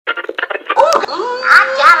I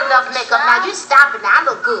got enough makeup now. You stop it now. I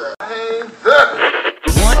look good.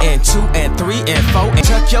 1 and 2 and 3 and 4 and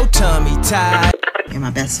tuck your tummy tight. You're my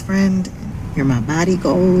best friend. You're my body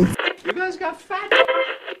gold. You guys got fat.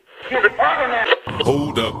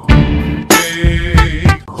 Hold up. Hey,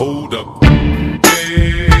 hold up.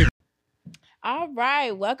 Hey. All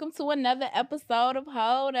right, welcome to another episode of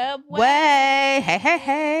Hold Up Way.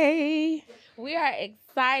 Hey. We are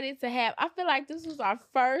excited to have, I feel like this was our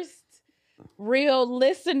first real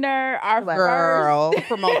listener, our Girl, first.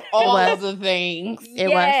 promote all of the things.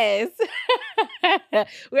 Yes.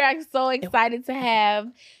 We are so excited to have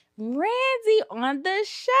Randy on the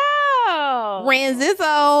show.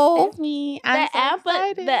 Ranzizzo. It's me.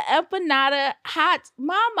 The empanada hot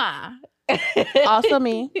mama. Also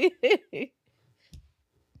me.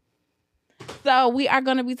 So we are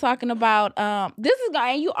going to be talking about this is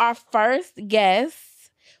going you our first guest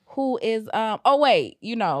who is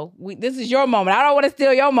this is your moment. I don't want to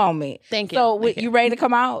steal your moment. Thank you. So you ready to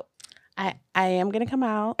come out? I am gonna come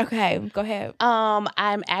out. Okay, go ahead.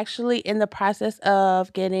 I'm actually in the process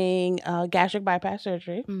of getting gastric bypass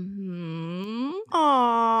surgery. Mm-hmm.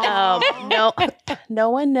 No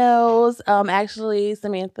one knows. Actually,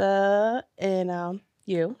 Samantha and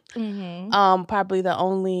you. Mm-hmm. Probably the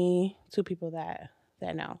only two people that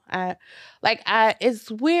know.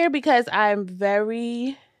 It's weird because I'm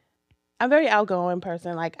very outgoing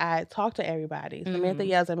person. Like, I talk to everybody. Samantha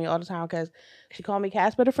yells at me all the time because she called me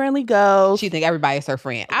Casper the Friendly Ghost. She think everybody's her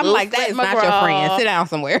friend. I'm Little like, that is not McGraw. your friend. Sit down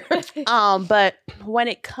somewhere. But when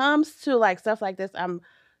it comes to like stuff like this, I'm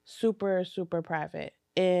super, super private.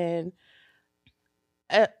 And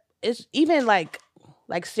it's even like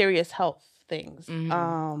serious health things.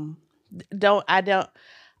 Mhm.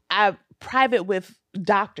 I private with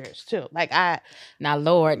doctors too. Now,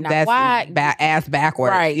 Lord, now That's why? ass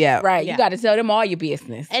backwards. Right, Yeah. right. Yeah. You got to tell them all your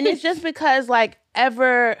business. And it's just because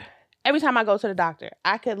every time I go to the doctor,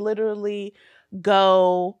 I could literally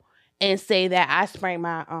go and say that I sprained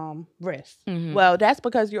my wrist. Mhm. Well, that's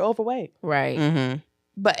because you're overweight. Right. Mm-hmm.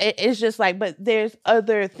 But it's just but there's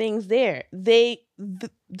other things there. The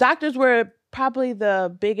doctors were probably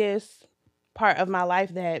the biggest part of my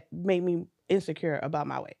life that made me insecure about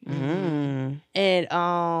my weight. Mm-hmm. And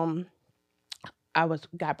I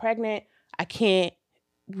got pregnant. I can't.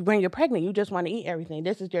 When you're pregnant, you just want to eat everything.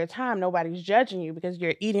 This is your time. Nobody's judging you because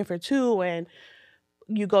you're eating for two, and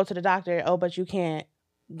you go to the doctor. Oh, but you can't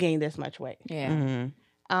gain this much weight. Yeah.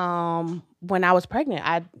 Mm-hmm. When I was pregnant,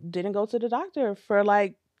 I didn't go to the doctor for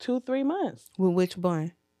 2-3 months With which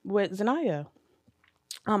one? with Zanaya,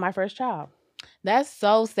 my first child. That's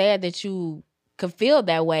so sad that you could feel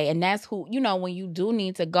that way. And that's who, when you do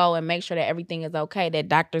need to go and make sure that everything is okay, that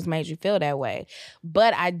doctors made you feel that way.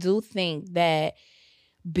 But I do think that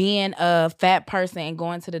being a fat person and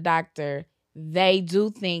going to the doctor, they do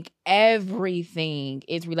think everything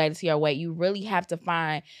is related to your weight. You really have to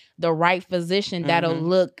find the right physician that'll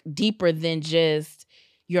look deeper than just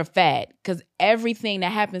your fat. Because everything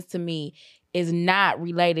that happens to me is not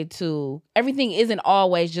related to, everything isn't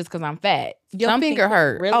always just because I'm fat. Your Something finger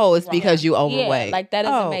hurt. really It's because you overweight. Yeah, that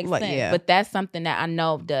doesn't make like, sense. yeah. But that's something that I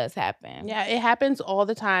know does happen. Yeah, it happens all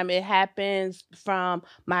the time. It happens from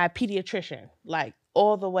my pediatrician,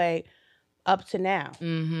 all the way up to now.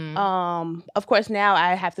 Mm-hmm. Of course, now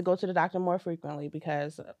I have to go to the doctor more frequently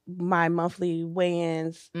because my monthly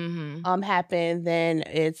weigh-ins Mm-hmm. happen. Then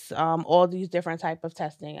it's all these different type of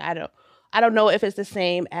testing. I don't know if it's the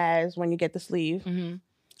same as when you get the sleeve, Mm-hmm.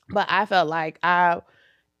 but I felt like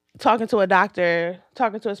talking to a doctor,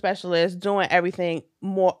 talking to a specialist, doing everything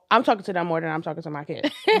more. I'm talking to them more than I'm talking to my kids.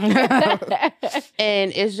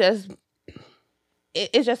 And it's just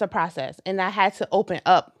a process. And I had to open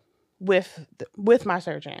up with my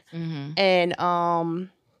surgeon. Mm-hmm. And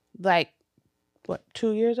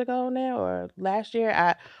 2 years ago now or last year,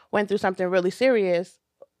 I went through something really serious,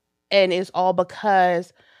 and it's all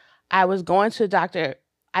because I was going to the doctor.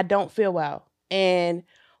 I don't feel well, and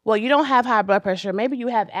you don't have high blood pressure. Maybe you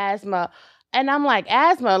have asthma. And I'm like,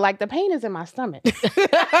 asthma, the pain is in my stomach.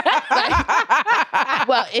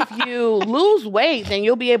 Well, if you lose weight, then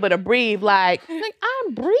you'll be able to breathe. I'm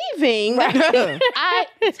breathing. I'm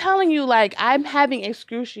telling you, I'm having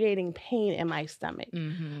excruciating pain in my stomach.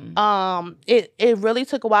 Mm-hmm. It really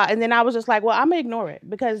took a while. And then I was just like, well, I'm going to ignore it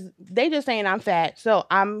because they just saying I'm fat. So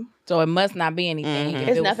So it must not be anything. If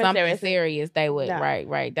It's it was nothing something serious. serious, they would. No.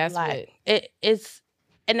 Right. That's what. it's,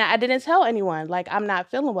 and I didn't tell anyone, I'm not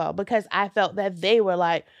feeling well because I felt that they were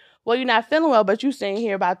like, well, you're not feeling well, but you sitting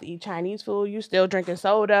here about to eat Chinese food. You still drinking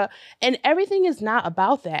soda. And everything is not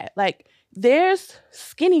about that. There's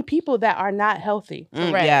skinny people that are not healthy.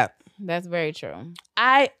 Correct. Yeah. That's very true.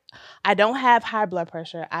 I I don't have high blood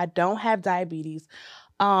pressure. I don't have diabetes.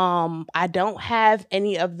 I don't have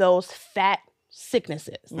any of those fat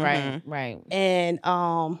sicknesses. Right, right. And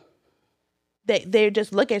they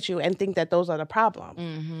just look at you and think that those are the problems.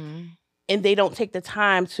 Mm-hmm. And they don't take the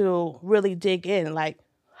time to really dig in. Like,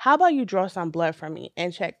 how about you draw some blood from me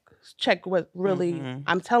and check what really,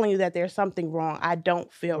 I'm telling you that there's something wrong. I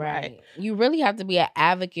don't feel right. You really have to be an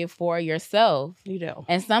advocate for yourself. You do.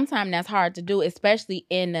 And sometimes that's hard to do, especially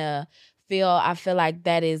in a field I feel like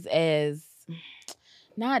that is as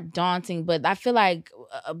not daunting, but I feel like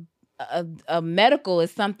a medical is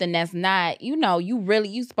something that's not, you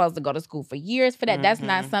supposed to go to school for years for that. That's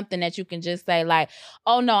not something that you can just say like,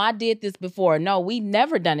 oh no, I did this before. No, we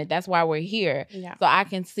never done it. That's why we're here. Yeah. So I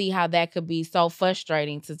can see how that could be so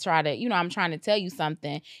frustrating to try to, I'm trying to tell you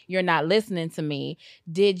something. You're not listening to me.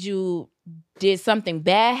 Did something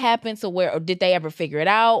bad happen to where, or did they ever figure it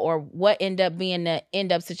out? Or what ended up being the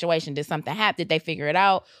end up situation? Did something happen? Did they figure it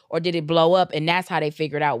out? Or did it blow up and that's how they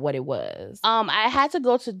figured out what it was? I had to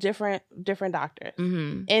go to different doctors.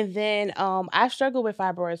 Mm-hmm. And then I struggled with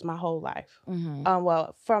fibroids my whole life. Mm-hmm.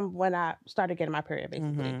 Well, from when I started getting my period,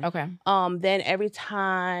 basically. Okay. Then every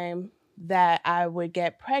time that I would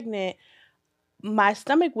get pregnant, my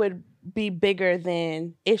stomach would be bigger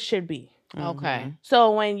than it should be. Okay.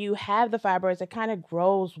 So when you have the fibroids, it kind of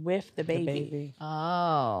grows with the baby.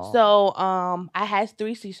 Oh. So I had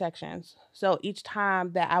 3 C-sections. So each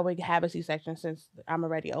time that I would have a C-section, since I'm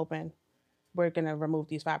already open, we're going to remove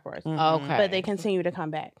these fibroids. Okay. But they continue to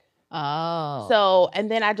come back. Oh. So, and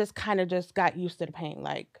then I just kind of just got used to the pain.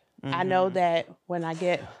 Like, I know that when I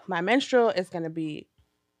get my menstrual, it's going to be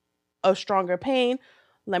a stronger pain.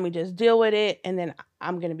 Let me just deal with it, and then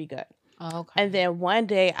I'm going to be good. Okay. And then one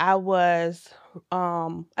day I was,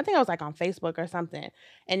 I think I was like on Facebook or something,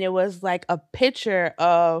 and it was like a picture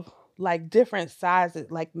of like different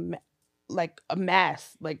sizes, like a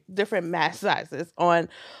mass, like different mass sizes on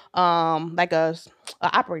like a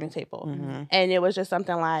operating table. And it was just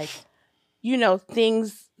something like,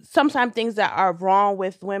 sometimes things that are wrong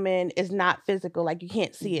with women is not physical, like you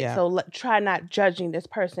can't see it. So try not judging this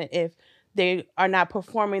person if they are not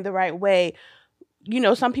performing the right way.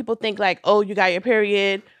 Some people think like, oh, you got your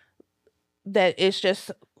period, that it's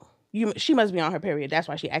just she must be on her period. That's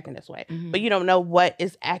why she acting this way. But you don't know what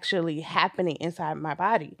is actually happening inside my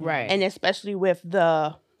body. Right. And especially with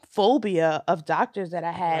the phobia of doctors that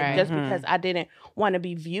I had, just because I didn't want to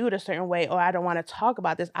be viewed a certain way, or I don't want to talk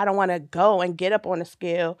about this. I don't want to go and get up on a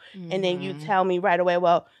scale and then you tell me right away,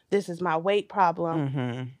 well, this is my weight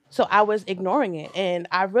problem. So I was ignoring it, and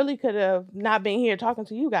I really could have not been here talking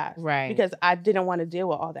to you guys, because I didn't want to deal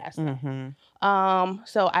with all that stuff.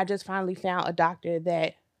 So I just finally found a doctor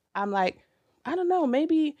that I'm like, I don't know,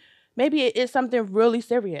 maybe it is something really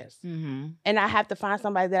serious, and I have to find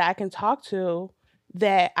somebody that I can talk to,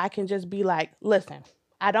 that I can just be like, listen,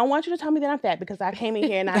 I don't want you to tell me that I'm fat, because I came in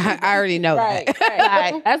here and I already know that.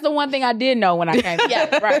 Like, that's the one thing I did know when I came.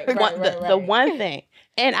 The one thing,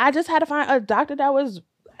 and I just had to find a doctor that was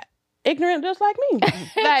ignorant just like me.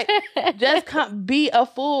 Like, just be a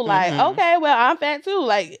fool. Like, okay, well, I'm fat too.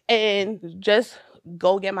 Like, and just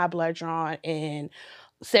go get my blood drawn and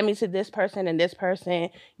send me to this person and this person,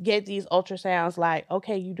 get these ultrasounds. Like,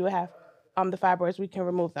 okay, you do have the fibroids, we can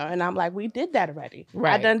remove them. And I'm like, we did that already.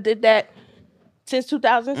 I done did that since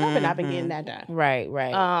 2007. I've been getting that done. Right.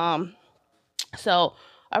 So,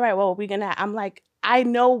 all right, well, I'm like, I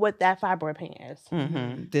know what that fibroid pain is.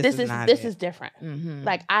 This is different.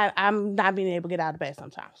 Like, I'm not being able to get out of bed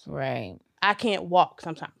sometimes. Right. I can't walk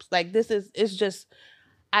sometimes. Like, it's just,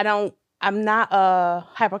 I'm not a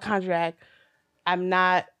hypochondriac. I'm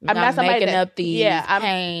not somebody making that, up these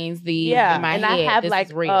pains, in my and head. I have this like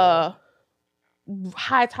is real.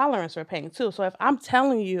 High tolerance for pain too. So if I'm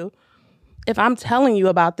telling you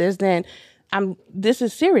about this, then this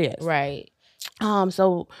is serious. Right.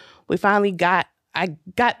 So we finally I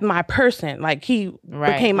got my person. Like, he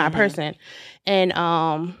became my person. And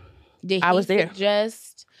I was there.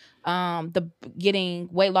 Suggest the getting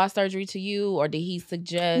weight loss surgery to you, or did he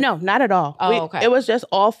suggest? No, not at all. Oh, okay. It was just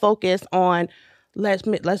all focused on let's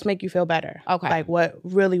make you feel better. Okay. Like, what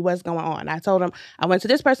really was going on. I told him I went to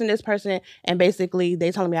this person, and basically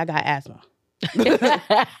they told me I got asthma.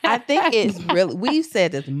 I think it's really, we've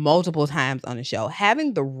said this multiple times on the show,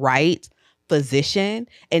 having the right physician,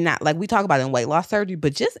 and not like we talk about in weight loss surgery,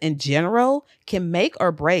 but just in general, can make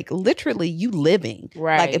or break literally you living.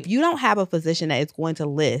 Right. Like, if you don't have a physician that is going to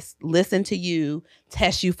listen to you,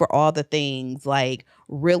 test you for all the things, like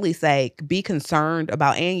really say, be concerned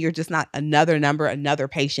about, and you're just not another number, another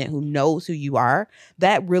patient who knows who you are,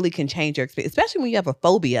 that really can change your experience, especially when you have a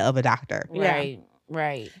phobia of a doctor. Right.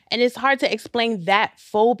 Right. And it's hard to explain that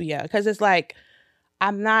phobia because it's like,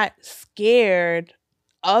 I'm not scared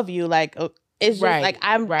of you. Like, it's just Right, like,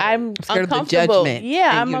 I'm Scared of the uncomfortable. judgment, Yeah,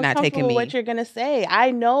 and I'm you're not taking uncomfortable me. what you're going to say.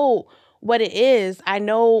 I know what it is. I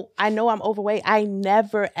know I'm overweight. I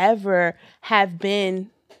never, ever have been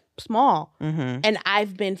small. Mm-hmm. And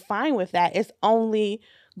I've been fine with that. It's only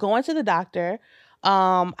going to the doctor.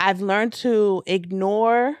 I've learned to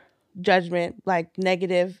ignore judgment, like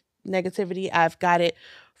negativity. I've got it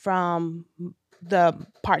from the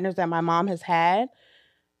partners that my mom has had.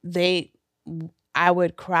 I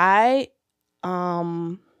would cry,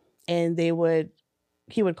 and he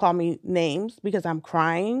would call me names because I'm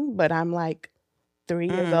crying, but I'm like 3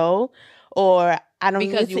 years old, or I don't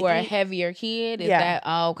Because need you to were a eat. heavier kid? Is Yeah.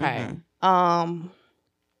 that okay? Mhm.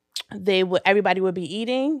 Everybody would be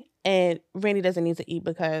eating, and Randy doesn't need to eat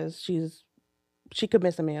because she could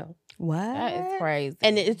miss a meal. What? That is crazy.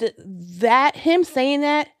 And that him saying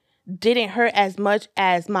that didn't hurt as much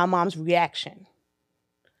as my mom's reaction.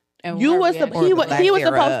 And You her was reaction- he Or was the he was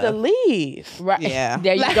lack supposed to thereof. leave. Right. Yeah.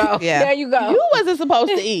 There you Like, go. yeah. There you go. You wasn't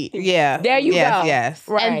supposed to eat. Yeah. There you yes, go. Yes.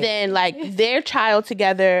 Right. And then like their child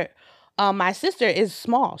together, my sister is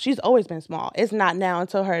small. She's always been small. It's not now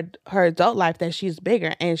until her adult life that she's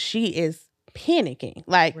bigger, and she is panicking.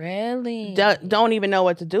 Like Really? don't even know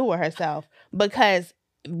what to do with herself because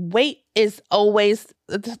weight is always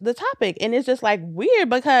the topic, and it's just like weird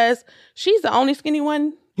because she's the only skinny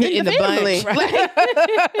one in the family. bunch.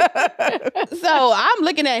 Like, so I'm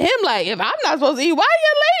looking at him like, if I'm not supposed to eat, why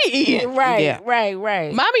are you eating? Right, Yeah. right,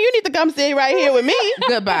 right. Mama, you need to come sit right here with me.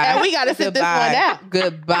 Goodbye. And we gotta sit this one Goodbye. out.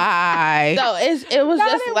 Goodbye. So it was Now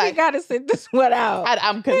just that like we gotta sit this one out.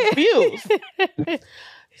 I'm confused.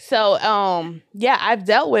 So yeah, I've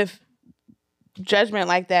dealt with judgment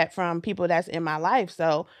like that from people that's in my life.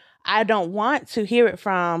 So I don't want to hear it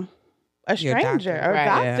from a Your stranger doctor. or Right.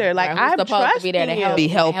 doctor. Like Right, who's I'm supposed trusting to be there to you. help, Be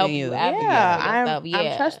helping help you. advocate Yeah, for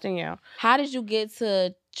yourself. I'm trusting you. How did you get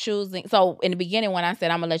to choosing? So in the beginning, when I said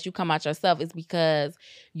I'm gonna let you come out yourself, it's because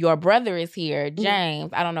your brother is here,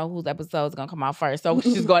 James. I don't know whose episode is gonna come out first, so we're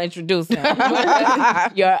just gonna introduce him.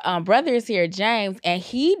 Your brother is here, James, and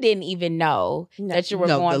he didn't even know No. that you were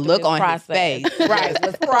No, going the through look this on his process. face. Right? It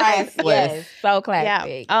was Right. priceless. Yes, so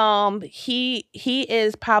classic. Yeah. He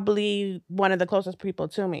is probably one of the closest people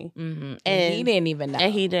to me, Mhm. And And- he didn't even know.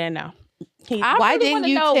 and he didn't know. I Why really didn't wanna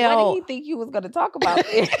you know, tell- What did he think you was going to talk about?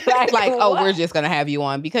 like, oh, what? we're just gonna have you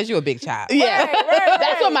on because you're a big child. Yeah, Right,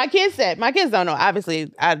 that's what right. my kids said. My kids don't know.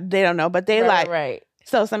 Obviously, they don't know, but they like. right.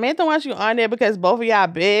 So Samantha wants you on there because both of y'all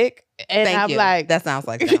big, and Thank I'm you. like, That sounds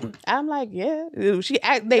like them. I'm like, yeah. They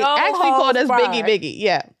No actually called us holds Biggie barred. Biggie.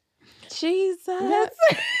 Yeah. Jesus.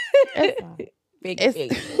 It's fine. Big, It's-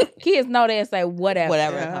 big. Kids know that and say whatever.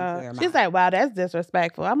 Whatever. comes to their She's mind. like, wow, that's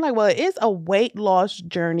disrespectful. I'm like, well, it's a weight loss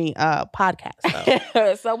journey podcast.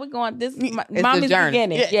 Though. So we're going, this is the mommy's journey.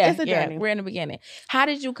 beginning. Yeah, Yeah, it's a yeah, journey. we're in the beginning. How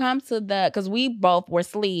did you come to because we both were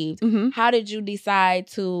sleeved. hmm How did you decide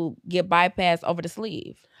to get bypassed over the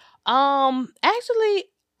sleeve? Actually,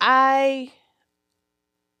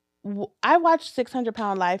 I watched 600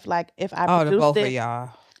 Pound Life. Like, if I Oh, the produced both it, of y'all.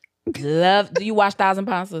 Do you watch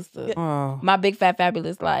 1,000-Pound Sister? Oh. My Big Fat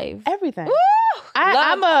Fabulous Life. everything. Woo!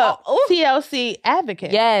 I'm Love- a TLC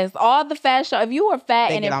advocate. Yes, all the fat show. If you were fat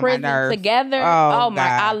They and get in on my prison nerves. together, Oh, oh my,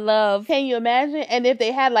 God. I love. Can you imagine? And if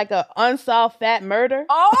they had like a unsolved fat murder,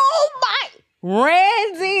 Oh my,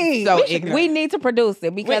 Randy. So we, ignorant. we need to produce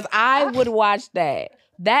it because I would watch that.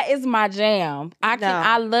 That is my jam. No.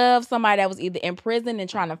 I love somebody that was either in prison and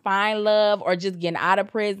trying to find love or just getting out of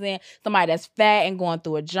prison. Somebody that's fat and going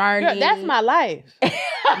through a journey. girl, that's my life.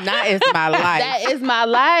 That is my life. That is my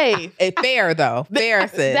life. It's fair though. Fair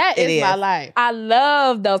sis. That It is my life. I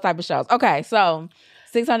love those type of shows. Okay, so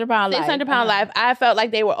 600 Pound Life. 600 Pound Life. I felt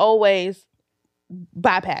like they were always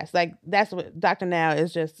bypassed. Like, that's what Dr. Now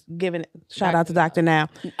is just giving. Shout out to Dr. Now.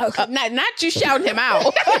 Not you shouting him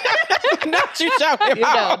out. Not you shouting him You know,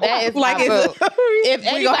 out. that is like my it's, If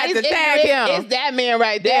we gonna have anybody's to tag ignorant, him. it's that man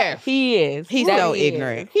right there. He is. He's That so he is.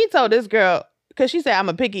 ignorant. He told this girl, because she said, I'm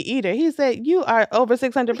a picky eater. He said, you are over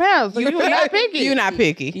 600 pounds. So you are not picky. You're not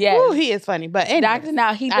picky. Yes. Ooh, he is funny. But anyway, Doctor,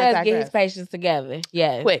 now he I does get his digress. patients together.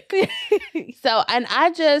 Yes. quick. So, and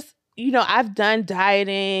I just, I've done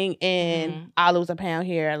dieting and Mhm. I lose a pound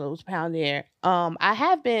here, I lose a pound there. I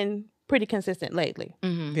have been pretty consistent lately.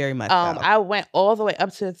 Mhm. Very much. so. I went all the way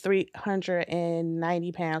up to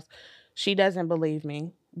 390 pounds. She doesn't believe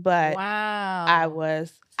me. but Wow. I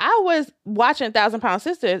was watching 1,000-Pound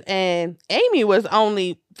Sisters, and Amy was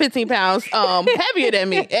only 15 pounds heavier than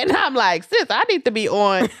me, and I'm like, sis, I need to be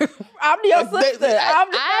on. I'm your sister.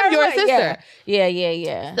 I'm your sister.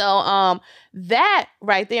 Yeah. So that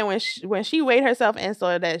right there, when she weighed herself and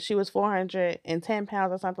saw that she was 410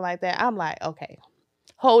 pounds or something like that, I'm like, okay,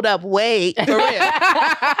 hold up, wait, for real.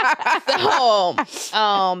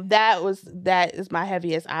 So that is my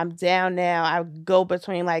heaviest. I'm down now. I go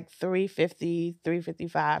between like 350,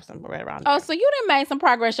 355, something right around there. Oh, so you done made some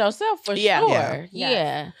progress yourself for Yeah. sure.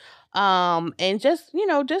 Yeah. Yeah. And just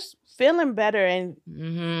feeling better and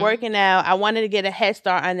Mhm. working out. I wanted to get a head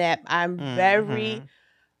start on that. I'm very,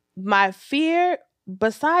 my fear,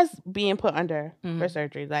 besides being put under for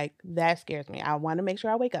surgery, like that scares me. I want to make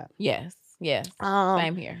sure I wake up. Yes. Yes. Um,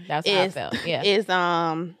 Same here. That's how I felt. Yeah. Is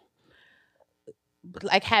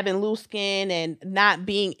like having loose skin and not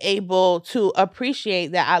being able to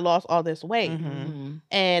appreciate that I lost all this weight. Mhm.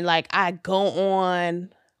 And like I go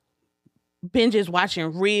on binges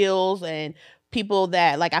watching reels and people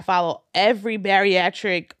that like I follow every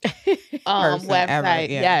bariatric Person website. ever,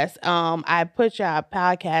 yeah. Yes. I put your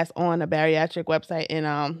podcast on a bariatric website and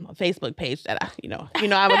a Facebook page that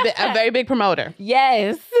I'm a very big promoter.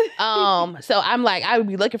 Yes. So I'm like, I would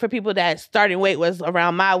be looking for people that starting weight was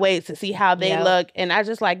around my weight to see how they Yep. look. And I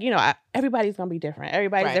just like, everybody's gonna be different.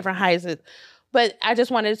 Everybody's Right. different heights. But I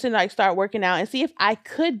just wanted to like start working out and see if I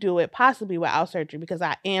could do it possibly without surgery because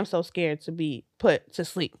I am so scared to be put to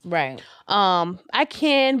sleep. Right. I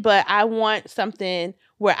can, but I want something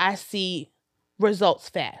where I see results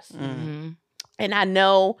fast. Mhm. And I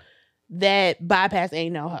know that bypass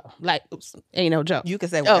ain't no joke. You can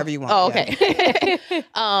say whatever you want. Oh, yeah. okay.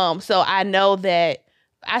 So I know that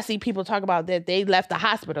I see people talk about that they left the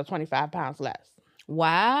hospital 25 pounds less.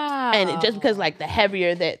 Wow. And just because like the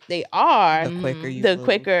heavier that they are, The quicker you the lose.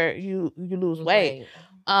 quicker you lose weight.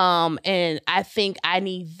 And I think I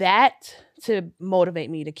need that to motivate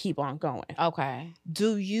me to keep on going. Okay.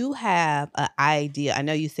 Do you have an idea? I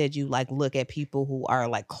know you said you like look at people who are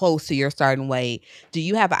like close to your starting weight. Do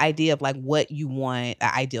you have an idea of like what you want,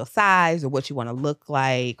 an ideal size, or what you want to look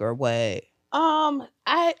like, or what?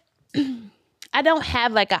 I don't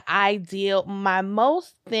have like an ideal. The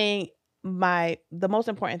most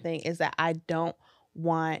important thing is that I don't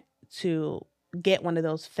want to get one of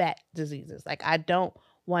those fat diseases. Like I don't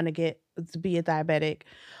want to be a diabetic.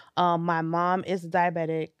 My mom is a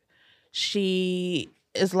diabetic. She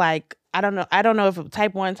is like, I don't know if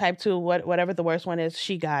type 1, type 2, whatever the worst one is,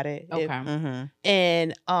 she got it. Okay.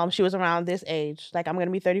 And she was around this age. Like I'm going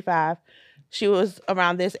to be 35. She was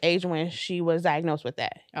around this age when she was diagnosed with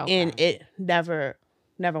that. Okay. And it never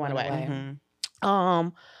went away.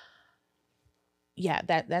 Yeah,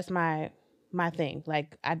 that's my thing.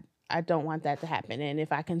 Like I don't want that to happen. And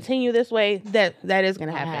if I continue this way, that is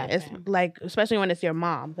going to happen. It's like, especially when it's your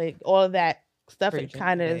mom, like all of that stuff, it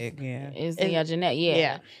kind of Is in your genetic. Yeah.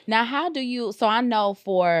 Yeah. Now, how do you, so I know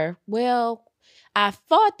I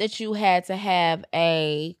thought that you had to have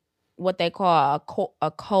what they call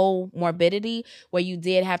a comorbidity, where you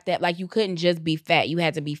did have to, like, you couldn't just be fat. You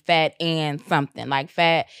had to be fat and something, like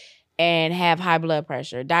fat and have high blood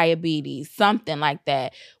pressure, diabetes, something like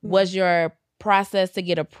that. Was your process to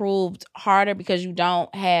get approved harder because you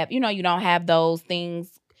don't have those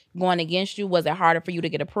things going against you? Was it harder for you to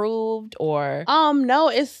get approved, or? No,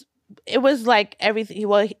 it was like everything.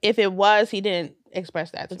 Well, if it was, he didn't express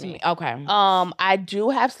that to me. Okay. I do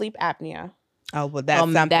have sleep apnea. Oh, well, that's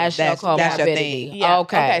something. That's your thing. Yeah.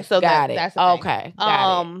 Okay. So got it. that's the thing. Okay.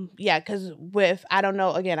 Got it. Yeah, because I don't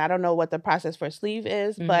know what the process for sleep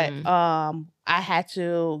is, but I had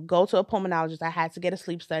to go to a pulmonologist. I had to get a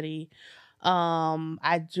sleep study.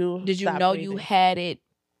 Did you know you had it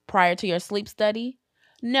prior to your sleep study?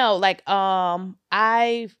 No, like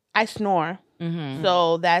I snore. Mm-hmm.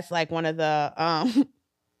 So that's like one of the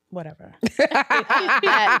whatever.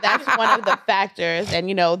 That's one of the factors. And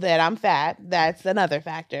that I'm fat, that's another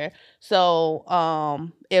factor.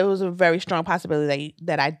 So it was a very strong possibility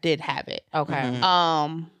that I did have it. Okay.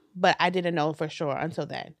 But I didn't know for sure until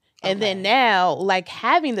then. And then now, like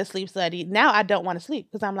having the sleep study, now I don't want to sleep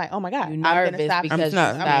because I'm like, oh my God, You're nervous I'm gonna stop. because you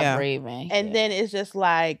stop breathing. And then it's just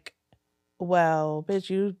like, well,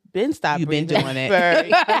 bitch, you've been stopping. You've been doing it.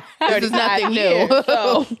 For This is nothing new. years,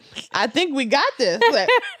 so I think we got this. Like,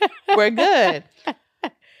 we're good.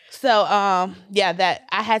 So, that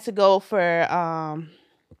I had to go for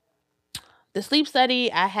the sleep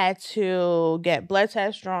study. I had to get blood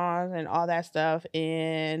tests drawn and all that stuff,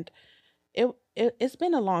 and it's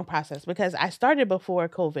been a long process because I started before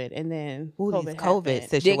COVID, and then Ooh, COVID these COVID happened. Did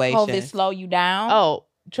situations. COVID slow you down? Oh,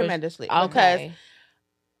 tremendously. Because Okay.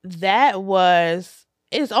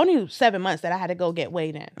 it's only 7 months that I had to go get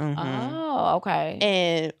weighed in. Oh, okay.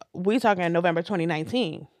 And we talking in November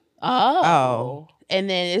 2019. Oh. And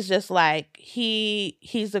then it's just like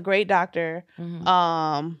he's a great doctor.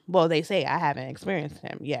 Well, they say I haven't experienced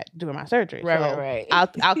him yet doing my surgery. Right.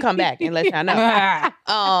 I'll come back and let y'all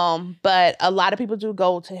know. But a lot of people do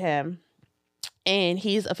go to him, and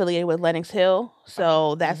he's affiliated with Lenox Hill.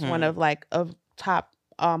 So that's one of like a top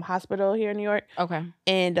hospital here in New York. Okay.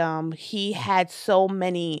 And he had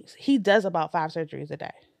he does about 5 surgeries a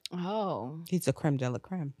day. Oh. He's a creme de la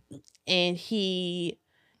creme. And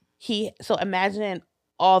so imagine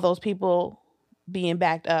all those people being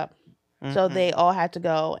backed up. So they all had to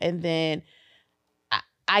go. And then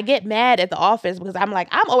I get mad at the office because I'm like,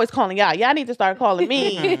 I'm always calling y'all. Y'all need to start calling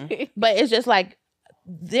me. But it's just like,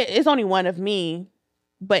 it's only one of me,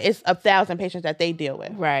 but it's 1,000 patients that they deal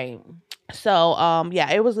with. Right. So,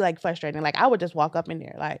 yeah, it was like frustrating. Like I would just walk up in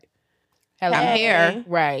there like, Hello. I'm here.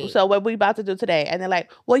 Right. so what we about to do today? And they're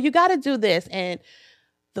like, well, you got to do this. And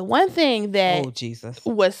the one thing that Oh, Jesus.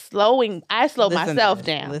 was I slowed Listen to myself this.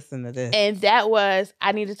 down. Listen to this. And that was,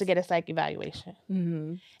 I needed to get a psych evaluation.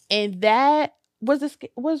 Mm-hmm. And that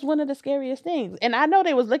was one of the scariest things. And I know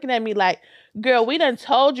they was looking at me like, girl, we done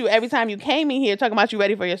told you every time you came in here talking about you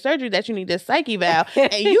ready for your surgery that you need this psych eval.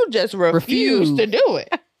 And you just refused to do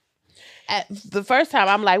it. At the first time,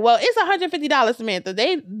 I'm like, well, it's $150, Samantha.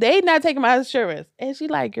 They not taking my insurance. And she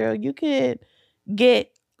like, girl, you could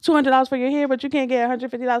get $200 for your hair, but you can't get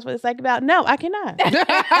 $150 for the psych eval. No, I cannot.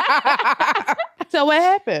 So what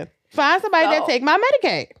happened? Find somebody that take my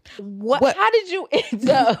Medicaid. What? How did you end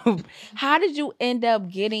up? How did you end up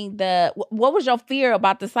getting the? What was your fear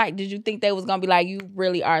about the psych? Did you think they was gonna be like, you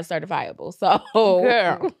really are certifiable? So,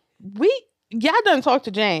 girl, y'all done talked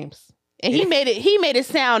to James, and he made it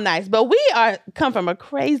sound nice, but we come from a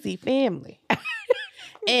crazy family.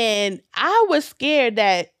 And I was scared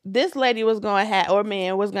that this lady was going to have, or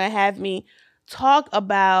man was going to have me talk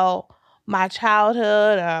about my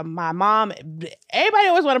childhood, my mom. Everybody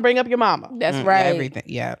always want to bring up your mama. That's right. Everything.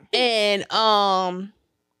 Yeah. And I'm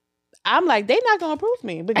like, they not going to approve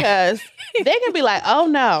me because they can be like, oh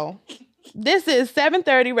no, this is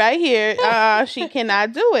 7:30 right here. She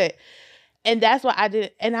cannot do it. And that's what I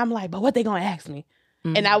did. And I'm like, but what they going to ask me?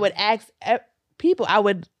 Mm-hmm. And I would ask people,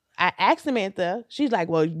 I asked Samantha. She's like,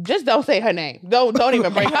 "Well, just don't say her name. Don't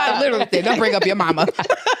even bring her up. Literally said, don't bring up your mama.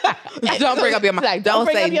 Don't bring up your mama. Like, don't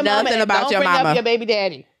say nothing about your mama. Don't bring up your baby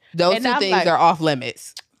daddy. Those two things are off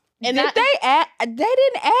limits." And they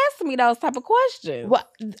didn't ask me those type of questions. Well,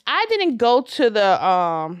 I didn't go to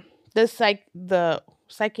the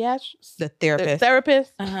psychiatrist, the therapist. The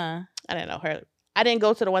therapist. Uh-huh. I didn't know her. I didn't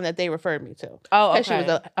go to the one that they referred me to. Oh, okay. She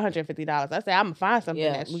was $150. I said, I'm gonna find something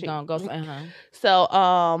that's we cheap. gonna go. Uh-huh. So,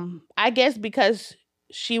 I guess because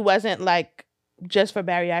she wasn't like just for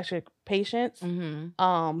bariatric patients,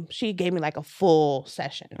 she gave me like a full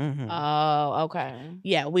session. Mm-hmm. Oh, okay.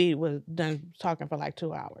 Yeah, we was done talking for like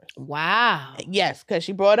 2 hours. Wow. Yes, because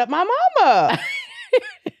she brought up my mama.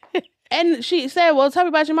 And she said, well, tell me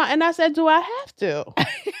about your mom. And I said, do I have to?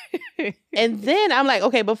 And then I'm like,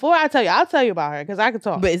 okay, before I tell you, I'll tell you about her because I can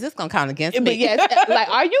talk. But is this going to count against me? But yes, like,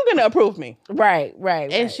 are you going to approve me? Right.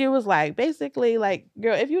 And she was like, basically, like,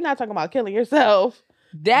 girl, if you're not talking about killing yourself.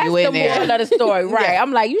 That's the moral of the story. Right. Yeah.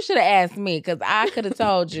 I'm like, you should have asked me because I could have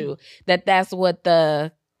told you that's what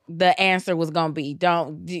the answer was going to be.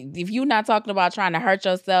 If you're not talking about trying to hurt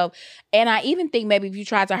yourself, and I even think maybe if you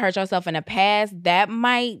tried to hurt yourself in the past, that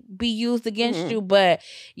might be used against you. But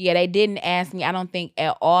yeah, they didn't ask me, I don't think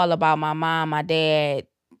at all about my mom, my dad,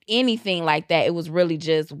 anything like that. It was really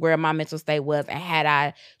just where my mental state was, and had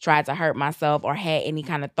I tried to hurt myself or had any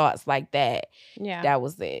kind of thoughts like that, that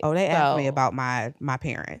was it. Oh, they asked me about my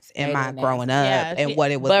parents and my growing up and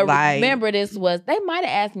what it was but like. Remember, they might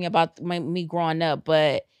have asked me about me growing up,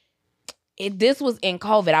 but this was in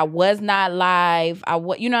COVID. I was not live.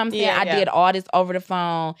 You know what I'm saying? I did all this over the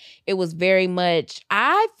phone. It was very much,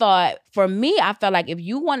 I thought, for me, I felt like if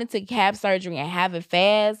you wanted to have surgery and have it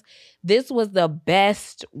fast, this was the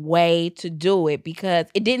best way to do it because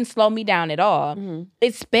it didn't slow me down at all. Mm-hmm.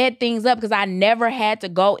 It sped things up because I never had to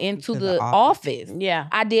go into the office. Yeah.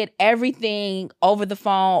 I did everything over the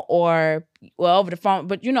phone over the phone,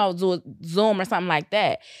 but Zoom or something like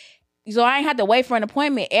that. So I ain't had to wait for an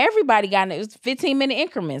appointment. Everybody got it. It was 15-minute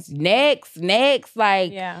increments. Next.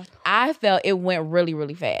 Like, I felt it went really,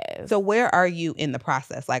 really fast. So where are you in the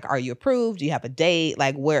process? Like, are you approved? Do you have a date?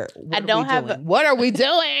 Like, what are we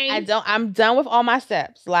doing? I'm done with all my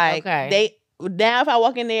steps. Like, now if I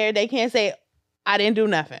walk in there, they can't say I didn't do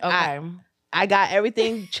nothing. Okay. I got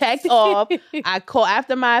everything checked off. I call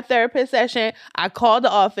after my therapist session. I called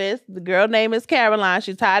the office. The girl name is Caroline.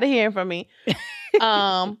 She's tired of hearing from me.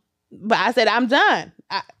 But I said, I'm done.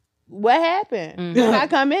 What happened? When I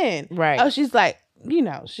come in? Right. Oh, she's like,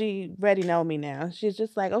 she already know me now. She's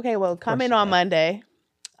just like, okay, well, come in on Monday.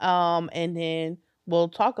 And then we'll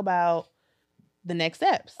talk about the next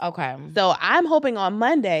steps. Okay. So I'm hoping on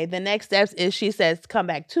Monday, the next steps is she says, come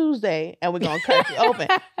back Tuesday and we're going to cut you open.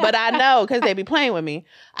 But I know, because they be playing with me,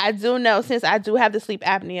 I do know since I do have the sleep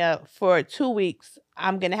apnea for 2 weeks,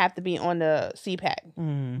 I'm going to have to be on the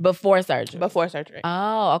CPAP. Before surgery. Before surgery.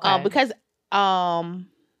 Oh, okay. Because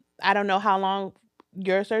I don't know how long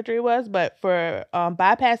your surgery was, but for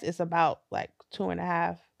bypass, it's about like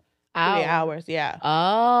 2.5, 3 hours. Yeah.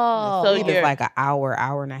 Oh. So it's like an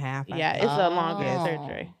hour and a half. Yeah, it's a longer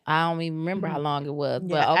surgery. I don't even remember how long it was.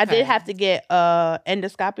 But Yeah, okay. I did have to get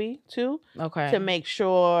endoscopy too. Okay. To make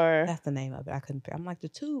sure. That's the name of it. I couldn't. I'm like the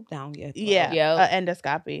tube down here. Yeah. Yep.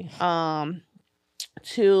 Endoscopy.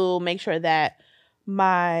 To make sure that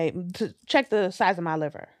to check the size of my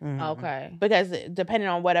liver. Okay. Because depending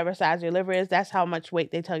on whatever size your liver is, that's how much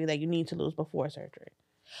weight they tell you that you need to lose before surgery.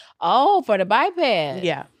 Oh, for the bypass.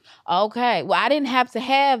 Yeah. Okay. Well, I didn't have to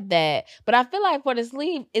have that, but I feel like for the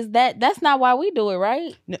sleeve, that's not why we do it,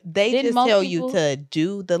 right? No, they Didn't just most tell people- you to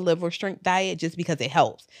do the liver strength diet just because it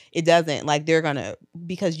helps. It doesn't like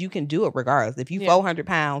because you can do it regardless. If you 400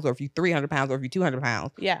 pounds or if you 300 pounds or if you 200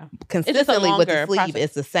 pounds, Yeah. consistently with the longer sleeve, process.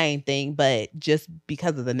 it's the same thing. But just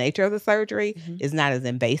because of the nature of the surgery, it's not as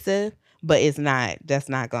invasive. But that's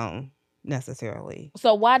not going to necessarily.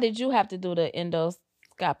 So why did you have to do the endoscopy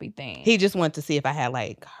thing? He just wanted to see if I had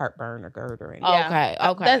like heartburn or GERD or anything. Okay.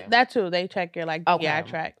 Okay. That too. They check your like GI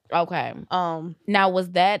tract. Okay. Now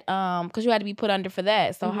was that because you had to be put under for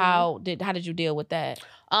that? So how did you deal with that?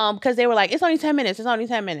 Because they were like, it's only 10 minutes. It's only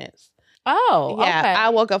 10 minutes. Oh, Yeah. okay. I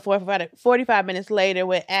woke up 45 minutes later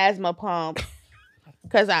with asthma pump.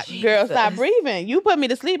 Because girl, stop breathing. You put me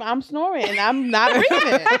to sleep. I'm snoring and I'm not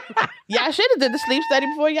breathing. Y'all should have did the sleep study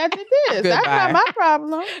before y'all did this. That's not my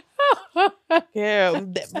problem. Yeah,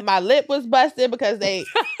 my lip was busted because they.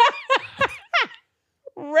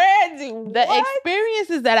 Reggie, the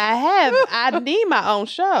experiences that I have, I need my own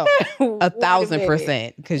show.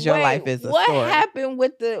 1,000% because your life is a what story. happened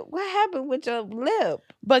with your lip?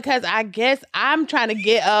 Because I guess I'm trying to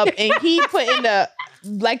get up and he putting the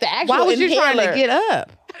actual Why was you trying to inhaler. get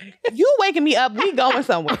up? You waking me up, we going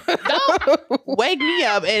somewhere. Don't wake me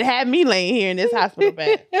up and have me laying here in this hospital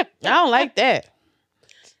bed. I don't like that.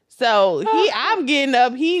 So I'm getting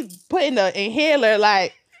up, he's putting the inhaler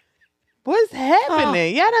like, what's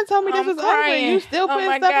happening? Y'all done told me this was over and you still putting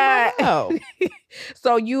stuff in my mouth.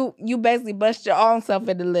 So you basically bust your own self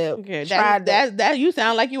in the lip. Okay, that you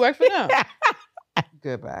sound like you work for them.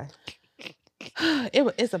 Goodbye.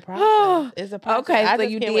 It's a process. It's a process. Okay, I so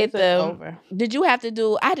just you can't wait did till it's over. Did you have to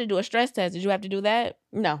do? I had to do a stress test. Did you have to do that?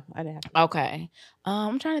 No, I didn't have to. Okay.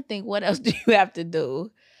 I'm trying to think. What else do you have to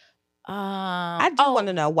do? I do want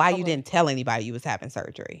to know why you didn't tell anybody you was having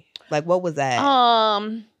surgery. Like, what was that?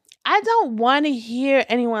 I don't want to hear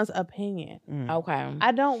anyone's opinion. Okay.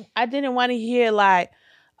 I didn't want to hear like,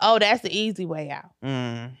 oh, that's the easy way out.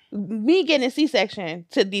 Me getting a C-section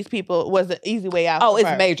to these people was the easy way out. Oh, it's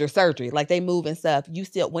first. major surgery. Like they move and stuff. You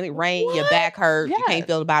still, when it rains, your back hurts. You can't Yes.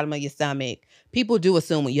 feel the bottom of your stomach. People do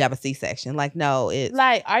assume when you have a C-section. Like, no, it's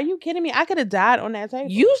Like, are you kidding me? I could have died on that table.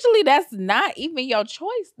 Usually that's not even your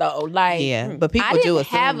choice though. Like, yeah. But people I do didn't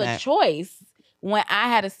assume have that. a choice when I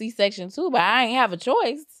had a C-section too, but I ain't have a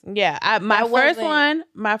choice. Yeah, my That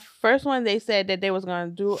first one, they said that they was gonna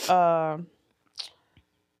do an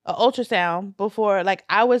ultrasound before, like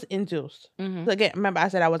I was induced. So again, remember I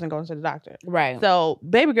said I wasn't going to the doctor. Right. So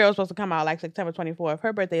baby girl was supposed to come out like September 24th.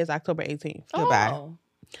 Her birthday is October 18th. Goodbye. Oh.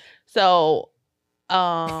 So,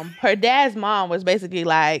 her dad's mom was basically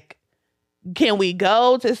like, "Can we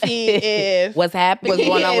go to see if What's happening? What's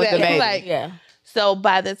going on with the baby? Like, yeah. So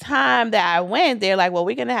by the time that I went, they're like, well,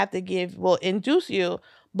 we're going to have to we'll induce you,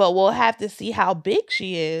 but we'll have to see how big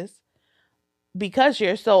she is because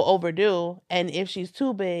you're so overdue. And if she's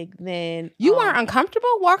too big, then... You weren't uncomfortable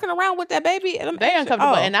walking around with that baby? Very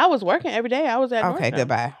uncomfortable. Oh. And I was working every day. I was at Okay, Nordstrom.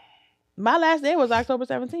 goodbye. My last day was October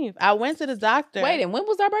 17th. I went to the doctor. Wait, and when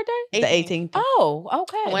was our birthday? The 18th. Oh,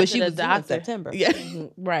 okay. I went But to she the was due in doctor. September. Yeah.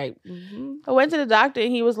 Right. I went to the doctor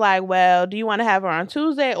and he was like, well, do you want to have her on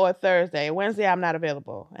Tuesday or Thursday? Wednesday, I'm not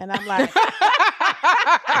available. And I'm like,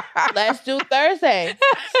 let's do Thursday.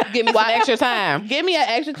 Give me some extra time. Give me an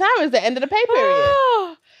extra time. It's the end of the pay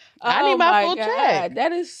period. I need my full check.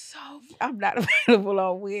 That is so. I'm not available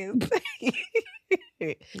on Wednesday.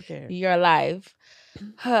 Your life.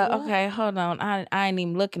 Okay, hold on. I ain't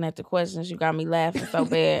even looking at the questions. You got me laughing so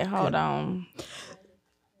bad. Hold on.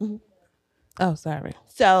 Oh, sorry.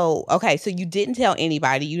 So, okay, so you didn't tell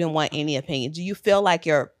anybody. You didn't want any opinion. Do you feel like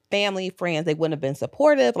your family, friends, they wouldn't have been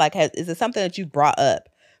supportive? Like, is it something that you brought up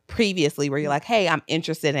previously where you're like, hey, I'm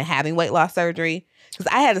interested in having weight loss surgery? Because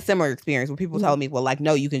I had a similar experience where people told me, well, like,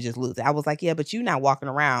 no, you can just lose it. I was like, yeah, but you're not walking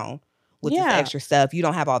around with this extra stuff. You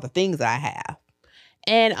don't have all the things that I have.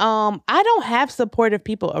 And I don't have supportive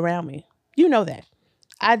people around me. You know that.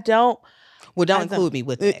 I don't. Well, don't include me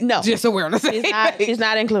with that. No. Just so we're on the same page. She's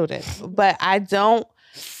not included. But I don't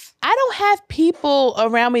have people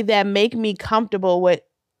around me that make me comfortable with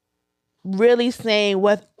really saying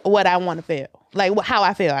what I want to feel. Like how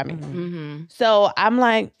I feel, I mean. Mm-hmm. So I'm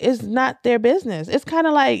like, it's not their business. It's kind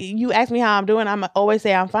of like you ask me how I'm doing, I'm always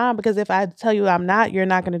say I'm fine, because if I tell you I'm not, you're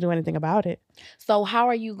not going to do anything about it. So how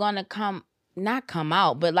are you going to not come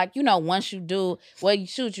out, but like, you know, once you do, well,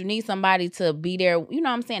 you need somebody to be there, you know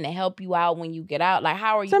what I'm saying, to help you out when you get out. Like,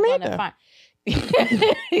 how are you going to find...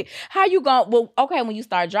 how you gonna, well, okay, when you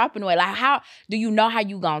start dropping weight, like, how do you know how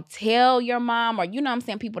you gonna tell your mom, or, you know what I'm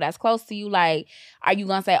saying, people that's close to you? Like, are you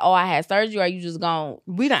gonna say, oh, I had surgery, or are you just gonna...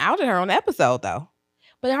 We done outed her on the episode, though.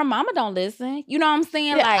 But her mama don't listen. You know what I'm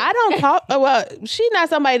saying? Yeah, like, I don't talk. Well, she's not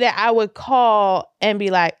somebody that I would call and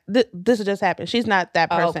be like, "This just happened." She's not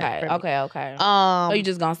that person. Okay. So you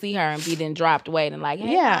just gonna see her and be then dropped weight and like,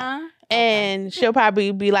 hey, yeah, Ma? and she'll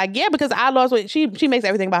probably be like, "Yeah," because I lost weight. She makes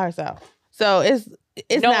everything by herself, so it's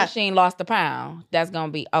no, not. She ain't lost a pound. That's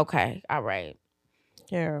gonna be okay. All right.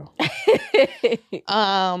 Yeah.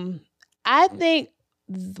 I think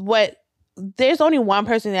there's only one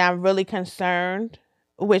person that I'm really concerned,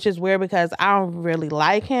 which is weird because I don't really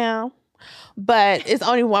like him, but it's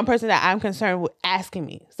only one person that I'm concerned with asking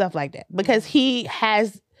me stuff like that, because he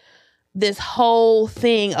has this whole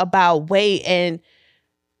thing about weight. And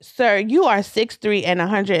sir, you are 6'3" and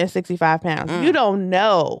 165 pounds. You don't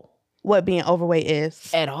know what being overweight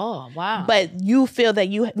is at all. Wow. But you feel that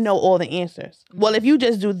you know all the answers. Well, if you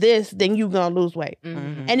just do this, then you're gonna lose weight.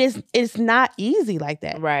 And it's not easy like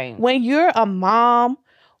that. Right. When you're a mom,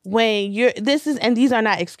 and these are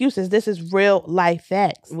not excuses, this is real life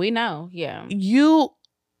facts. We know, yeah.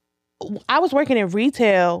 I was working in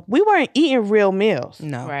retail. We weren't eating real meals.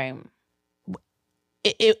 No. Right.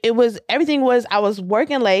 It was, everything was, I was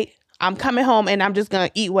working late. I'm coming home and I'm just going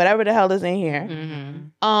to eat whatever the hell is in here.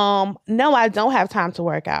 No, I don't have time to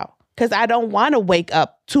work out because I don't want to wake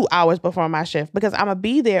up 2 hours before my shift because I'm going to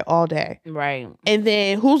be there all day. Right. And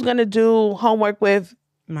then who's going to do homework with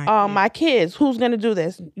my kids? Who's going to do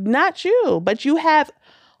this? Not you, but you have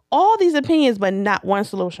all these opinions, but not one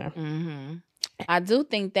solution. I do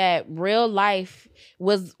think that real life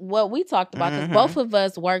was what we talked about because both of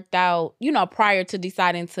us worked out, you know, prior to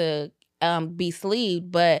deciding to be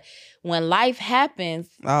sleeved, but when life happens,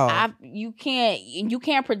 you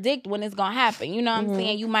can't predict when it's gonna happen. You know what I'm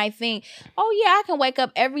saying? You might think, oh yeah, I can wake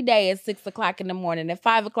up every day at 6 o'clock in the morning, at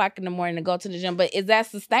 5 o'clock in the morning to go to the gym, but is that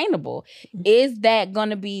sustainable? Is that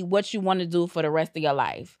gonna be what you want to do for the rest of your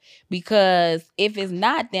life? Because if it's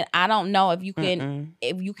not, then I don't know if you can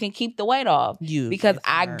keep the weight off. Because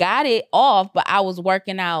I got it off, but I was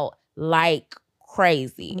working out like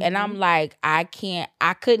crazy. And I'm like, I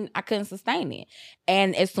couldn't sustain it.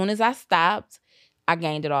 And as soon as I stopped, I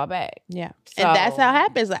gained it all back. Yeah. So, and that's how it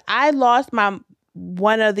happens. Like, I lost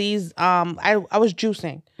one of these, I was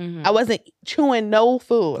juicing. I wasn't chewing no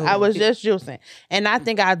food. I was just juicing. And I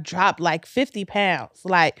think I dropped like 50 pounds,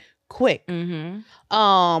 like quick.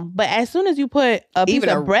 But as soon as you put a piece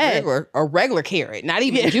of bread, a regular carrot, not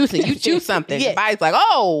even juicing, you chew something. The body's like,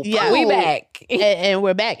 oh, yeah, we back. and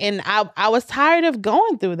we're back. And I was tired of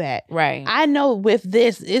going through that. Right. I know with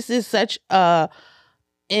this is such a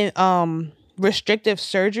restrictive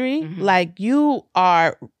surgery. Like you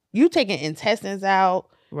taking intestines out.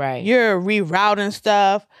 Right. You're rerouting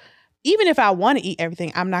stuff. Even if I want to eat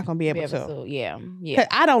everything, I'm not going to be able to. Yeah. Because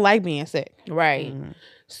I don't like being sick. Right.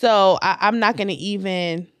 So I'm not going to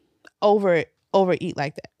even overeat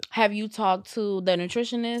like that. Have you talked to the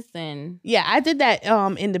nutritionist? And yeah, I did that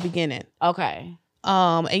in the beginning. Okay.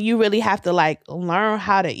 And you really have to like learn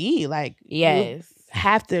how to eat. Like, yes, you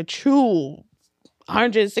have to chew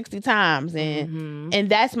 160 times, and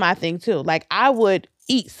that's my thing too. Like, I would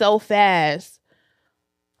eat so fast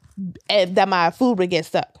that my food would get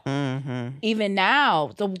stuck. Even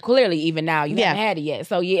now, so clearly, even now you haven't had it yet.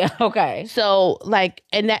 So yeah, okay. So like,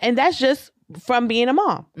 and that's just from being a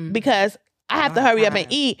mom because I have to hurry up and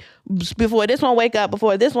eat before this one wake up,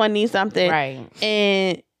 before this one needs something. Right.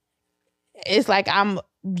 And it's like I'm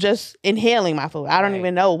just inhaling my food. I don't Right.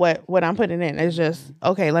 even know what I'm putting in. It's just,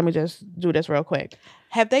 okay, let me just do this real quick.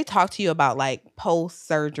 Have they talked to you about like post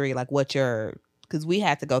surgery, like what your, because we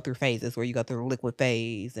had to go through phases where you go through the liquid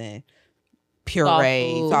phase and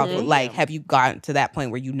puree, food. soft Mm-hmm. food. Like, have you gotten to that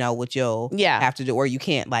point where you know what you'll have to do, or you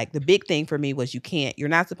can't? Like, the big thing for me was you're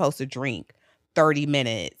not supposed to drink 30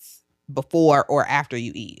 minutes before or after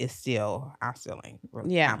you eat. I still ain't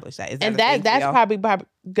really accomplished that. Is that And a thing for that's y'all? probably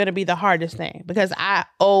going to be the hardest thing, because I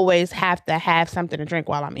always have to have something to drink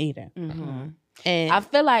while I'm eating. Mm-hmm. And I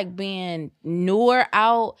feel like being newer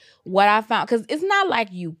out, what I found, because it's not like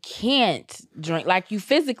you can't drink, like you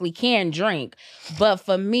physically can drink, but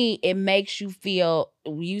for me, it makes you feel,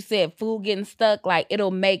 you said food getting stuck, like it'll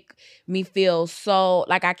make me feel so,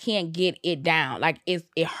 like I can't get it down. Like it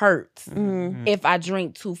hurts Mhm. if I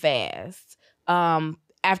drink too fast.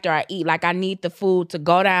 After I eat, like I need the food to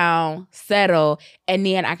go down, settle, and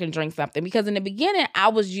then I can drink something. Because in the beginning, I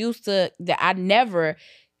was used to that. I never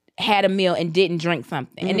had a meal and didn't drink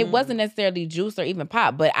something. And it wasn't necessarily juice or even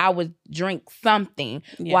pop, but I would drink something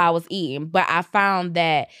while I was eating. But I found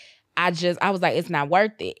that I was like, it's not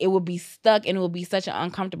worth it. It would be stuck and it would be such an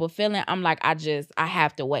uncomfortable feeling. I'm like, I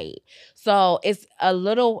have to wait. So it's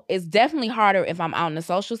definitely harder if I'm out in a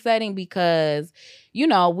social setting, because, you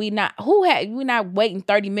know, we not waiting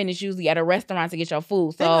 30 minutes usually at a restaurant to get your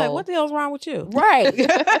food. So They're like, what the hell's wrong with you? right.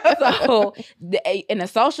 So in a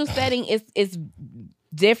social setting, it's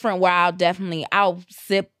different, where I'll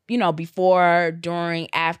sip, you know, before, during,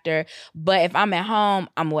 after. But if I'm at home,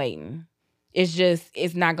 I'm waiting.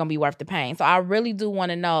 It's not gonna be worth the pain. So I really do want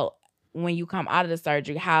to know, when you come out of the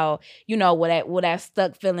surgery, how, you know, will that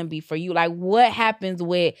stuck feeling be for you? Like, what happens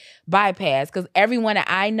with bypass? Because everyone that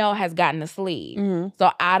I know has gotten a sleeve. Mhm.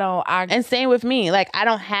 So and same with me. Like, I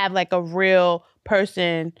don't have like a real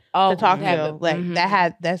person to talk to, like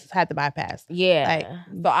that's had to bypass. Yeah.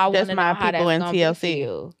 Like, so I want just to my know how people that's in gonna be TLC. for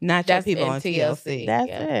you. Not That's your people in on TLC. That's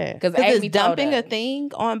it. Because Is dumping a thing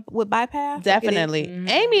with bypass? Like, Definitely. Mhm.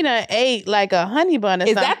 Amy done ate like a honey bun or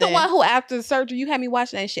is something. that the one who after the surgery, you had me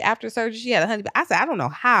watching that shit, after surgery she had a honey? I said, I don't know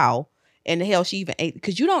how in the hell she even ate,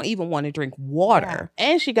 because you don't even want to drink water.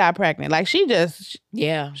 And she got pregnant. Like, she is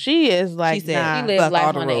like, She said, nah. She lives fuck life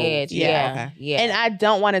all the on the rules. edge. Yeah, Yeah. okay. Yeah. And I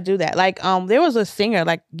don't want to do that. Like, there was a singer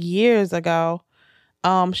like years ago.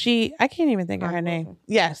 I can't even think of her name.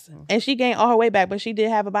 Yes. And she gained all her weight back, but she did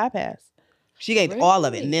have a bypass. She gave all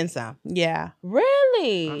of it and then some. Yeah.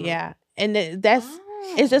 Really? Yeah. And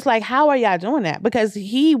it's just like, how are y'all doing that? Because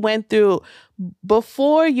he went through,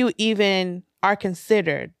 before you even are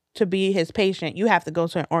considered to be his patient, you have to go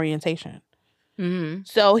to an orientation. Mm-hmm.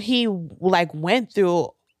 So he like went through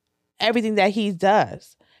everything that he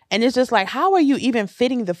does. And it's just like, how are you even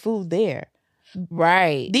fitting the food there?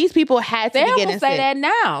 Right. These people had to Sam be will getting say sick. that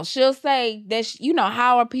now. She'll say that, you know,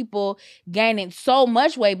 how are people gaining so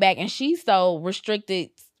much weight back, and she's so restricted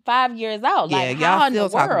 5 years out. Like, Yeah, how y'all in still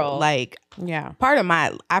the talking world? like, Yeah. part of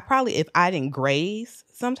I probably, if I didn't graze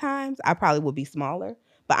sometimes, I probably would be smaller.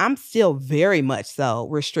 But I'm still very much so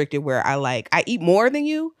restricted, where I eat more than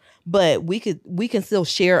you, but we can still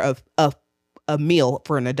share a meal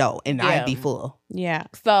for an adult and I'd be full. Yeah.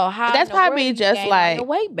 So how That's in the world probably you just gain all like your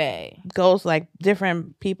weight back? goes like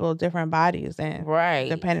different people, different bodies, and Right.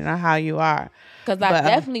 depending on how you are. Because I But,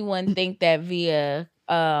 definitely wouldn't think that via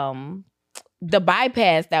the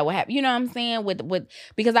bypass that would happen. You know what I'm saying? With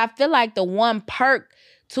because I feel like the one perk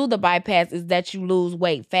to the bypass is that you lose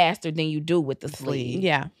weight faster than you do with the sleeve.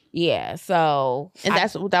 Yeah. Yeah. So And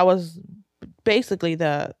that was basically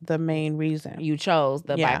the main reason. you chose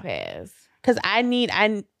the Yeah. bypass. Because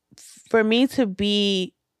for me to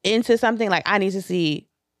be into something, like, I need to see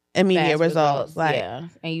immediate Fast results. Like, yeah,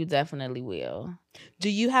 and you definitely will. Do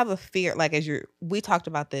you have a fear, like, we talked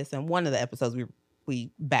about this in one of the episodes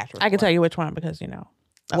we batch record. I can tell you which one, because, you know.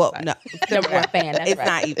 Well, outside. no, We're a fan. That's it's right.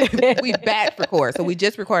 not even. We batch record. So we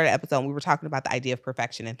just recorded an episode and we were talking about the idea of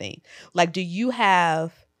perfection and things. Like, do you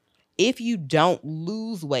have, if you don't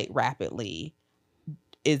lose weight rapidly,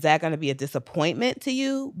 is that going to be a disappointment to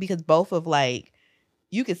you? Because both of, like,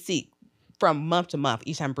 you could see from month to month,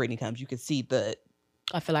 each time Brittany comes, you could see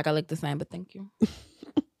I feel like I look the same, but thank you.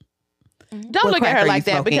 Don't What look at crack her are like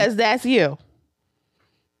you that, smoking? because that's you.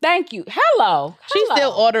 Thank you. Hello. She's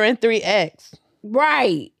still ordering 3 eggs.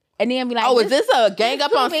 Right. And then be like, is this a gang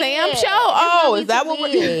up too on big. Sam It's show? Oh, gonna is be that too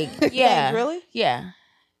what big. we're Yeah. Really? Yeah.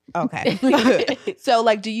 Okay. So,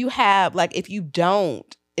 like, do you have, like, if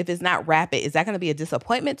it's not rapid, is that going to be a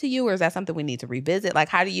disappointment to you, or is that something we need to revisit? Like,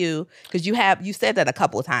 how do you, because you said that a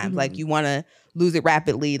couple of times, like, you want to lose it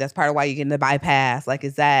rapidly. That's part of why you're getting the bypass. Like,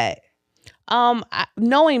 is that?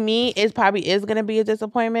 Knowing me, it probably is going to be a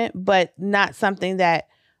disappointment, but not something that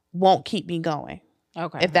won't keep me going.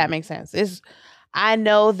 Okay. If that makes sense. I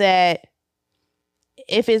know that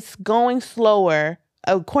if it's going slower,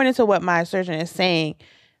 according to what my surgeon is saying,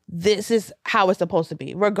 this is how it's supposed to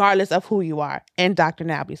be, regardless of who you are. And Dr.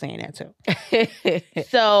 Now be saying that too. So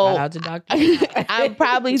Shout out to Dr. I'm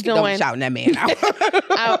probably doing shouting that man out.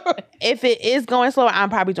 if it is going slower, I'm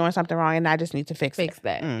probably doing something wrong and I just need to fix Fix it.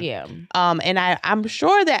 that. Yeah. And I'm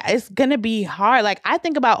sure that it's gonna be hard. Like I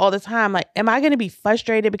think about all the time, like, am I gonna be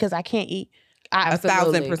frustrated because I can't eat?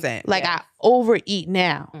 1,000%. Like I overeat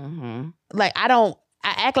now. Mm-hmm. Like I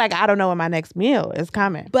act like I don't know when my next meal is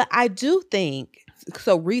coming. But I do think,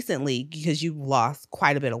 so recently, because you've lost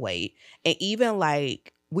quite a bit of weight, and even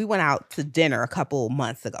like we went out to dinner a couple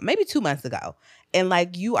months ago, maybe 2 months ago, and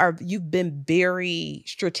like you've been very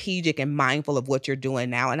strategic and mindful of what you're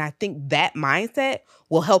doing now, and I think that mindset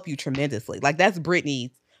will help you tremendously. Like that's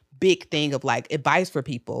Brittany's big thing of like advice for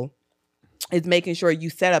people, is making sure you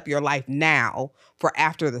set up your life now for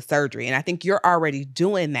after the surgery. And I think you're already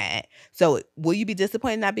doing that. So will you be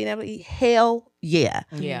disappointed not being able to eat? Hell yeah.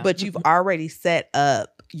 Yeah. But you've already set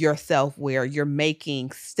up yourself where you're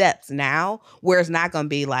making steps now, where it's not going to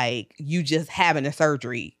be like you just having a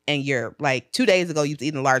surgery and you're like 2 days ago you was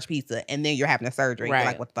eating a large pizza and then you're having a surgery. Right. You're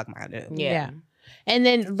like, what the fuck am I going to do? Yeah. And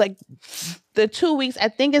then like the 2 weeks, I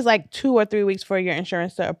think it's like 2 or 3 weeks for your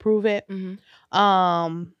insurance to approve it.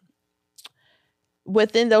 Mm-hmm.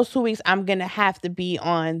 Within those 2 weeks, I'm gonna have to be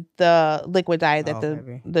on the liquid diet that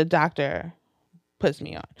the doctor puts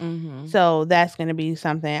me on. Mm-hmm. So that's gonna be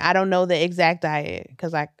something. I don't know the exact diet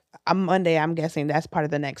because like on Monday, I'm guessing that's part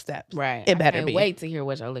of the next steps. Right. It better I can't be. wait to hear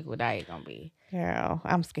what your liquid diet gonna be. Girl,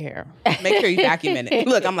 I'm scared. Make sure you document it.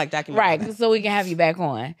 Look, I'm like, document Right, it. so we can have you back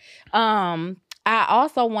on. I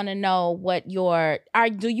also want to know what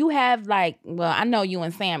do you have like, well, I know you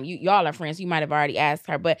and Sam, y'all are friends. You might have already asked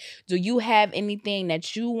her, but do you have anything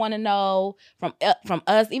that you want to know from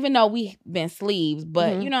us, even though we've been sleeves,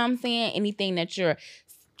 but you know what I'm saying? Anything that you're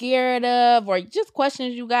scared of or just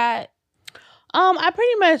questions you got? I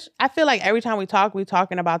feel like every time we talk, we're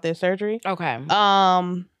talking about this surgery. Okay.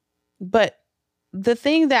 But the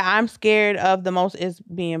thing that I'm scared of the most is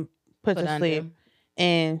being put to under. sleep.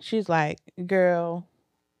 And she's like, girl,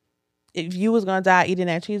 if you was going to die eating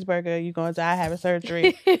that cheeseburger, you're going to die having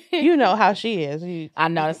surgery. You know how she is. I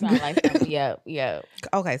know, it sounds like something. Yeah.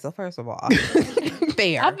 Okay, so first of all,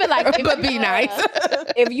 fair. I feel like but be nice.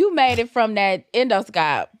 If you made it from that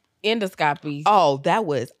endoscopy. Oh,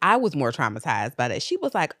 I was more traumatized by that. She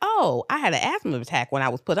was like, oh, I had an asthma attack when I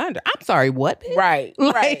was put under. I'm sorry, what? Bitch? Right.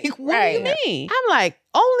 Like, what do you mean? I'm like,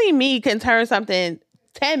 only me can turn something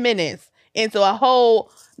 10 minutes into a whole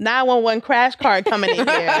 911 crash card coming in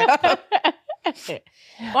here.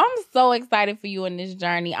 Well, I'm so excited for you in this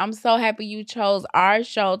journey. I'm so happy you chose our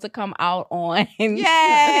show to come out on.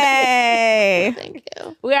 Yay! Thank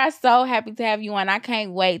you. We are so happy to have you on. I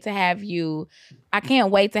can't wait to have you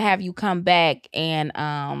come back and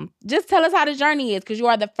just tell us how the journey is, because you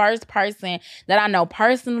are the first person that I know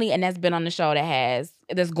personally and that's been on the show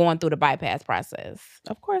that's going through the bypass process.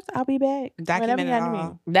 Of course, I'll be back. Document it Whenever you all. need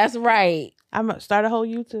me. That's right. I'm going to start a whole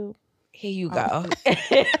YouTube. Here you go.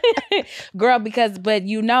 Girl, but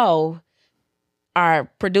you know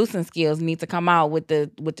our producing skills need to come out with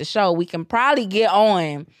the show. We can probably get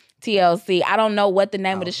on TLC. I don't know what the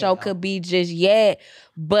name of the show could be just yet,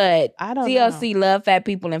 but I don't TLC love fat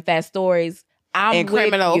people and fat stories. I'm And with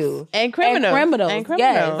criminals. you. And criminals.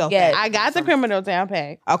 Yes, yes. I got the criminals down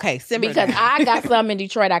pat. Okay, simmer Because down. I got some in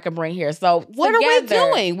Detroit I can bring here. So What are we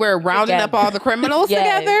doing? We're rounding up all the criminals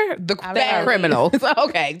Yes. together? The fat criminals.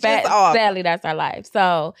 Okay, just off. Sadly, that's our life.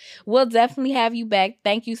 So we'll definitely have you back.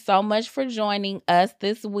 Thank you so much for joining us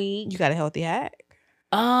this week. You got a healthy hack?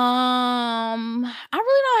 I really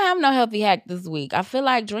don't have no healthy hack this week. I feel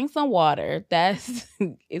like drink some water.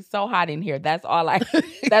 It's so hot in here. That's all I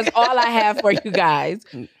have for you guys.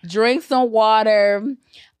 Drink some water.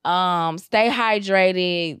 Stay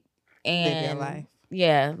hydrated and Live your life.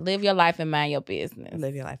 Yeah, live your life and mind your business.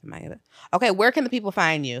 Live your life in my other. Okay, where can the people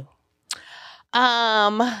find you?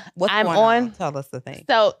 What's I'm going on. Tell us the thing.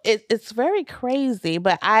 So it's very crazy,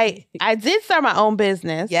 but I did start my own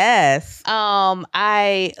business. Yes.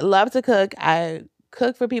 I love to cook. I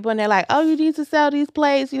cook for people and they're like, oh, you need to sell these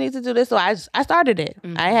plates. You need to do this. So I started it.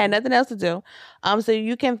 Mm-hmm. I had nothing else to do. So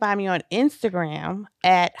you can find me on Instagram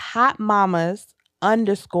at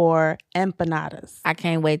hotmamas_empanadas. I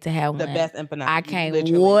can't wait to have The one. best empanadas I can't you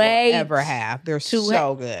literally will wait ever have. They're to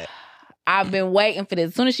so good. I've been waiting for this.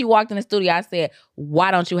 As soon as she walked in the studio, I said,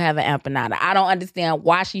 why don't you have an empanada? I don't understand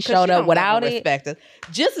why she showed up without it.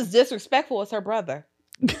 Just as disrespectful as her brother.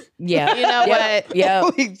 Yeah. You know what? Yeah.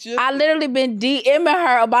 Just- I literally been DMing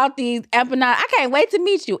her about these empanadas. I can't wait to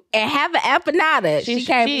meet you and have an empanada. She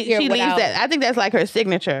can't be here she without. leaves that. I think that's like her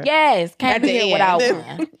signature. Yes, can't At be the here end. without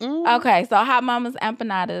Mm. one. Okay, so Hot Mama's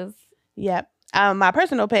empanadas. Yep. My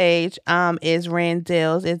personal page is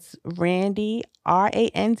Randill's. It's Randy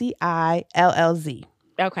RANDILLZ.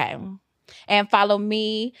 Okay. And follow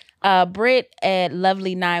me, Britt at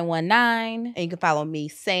Lovely919. And you can follow me,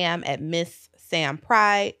 Sam, at Miss Sam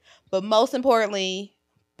Pride. But most importantly,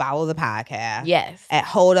 follow the podcast. Yes. At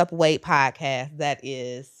Hold Up Wait Podcast. That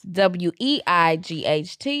is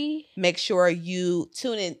WEIGHT. Make sure you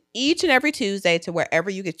tune in each and every Tuesday to wherever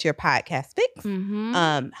you get your podcast fix.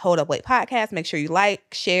 Mm-hmm. Hold Up Wait Podcast. Make sure you like,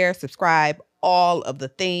 share, subscribe, all of the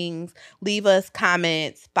things. Leave us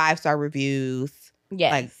comments, 5-star reviews.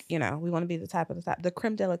 Yes. Like, you know, we want to be the top of the top. The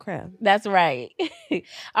creme de la creme. That's right.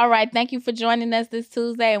 All right. Thank you for joining us this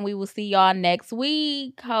Tuesday, and we will see y'all next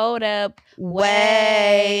week. Hold up.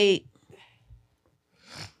 Wait.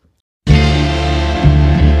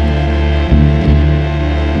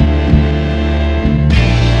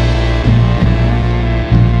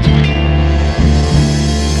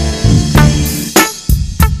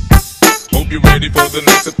 Hope you're ready for the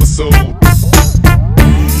next episode.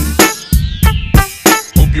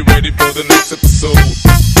 Hope you're ready for the next episode.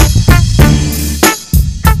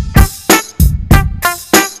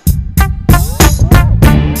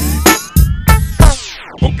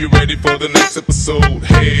 Hope you're ready for the next episode.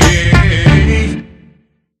 Hey.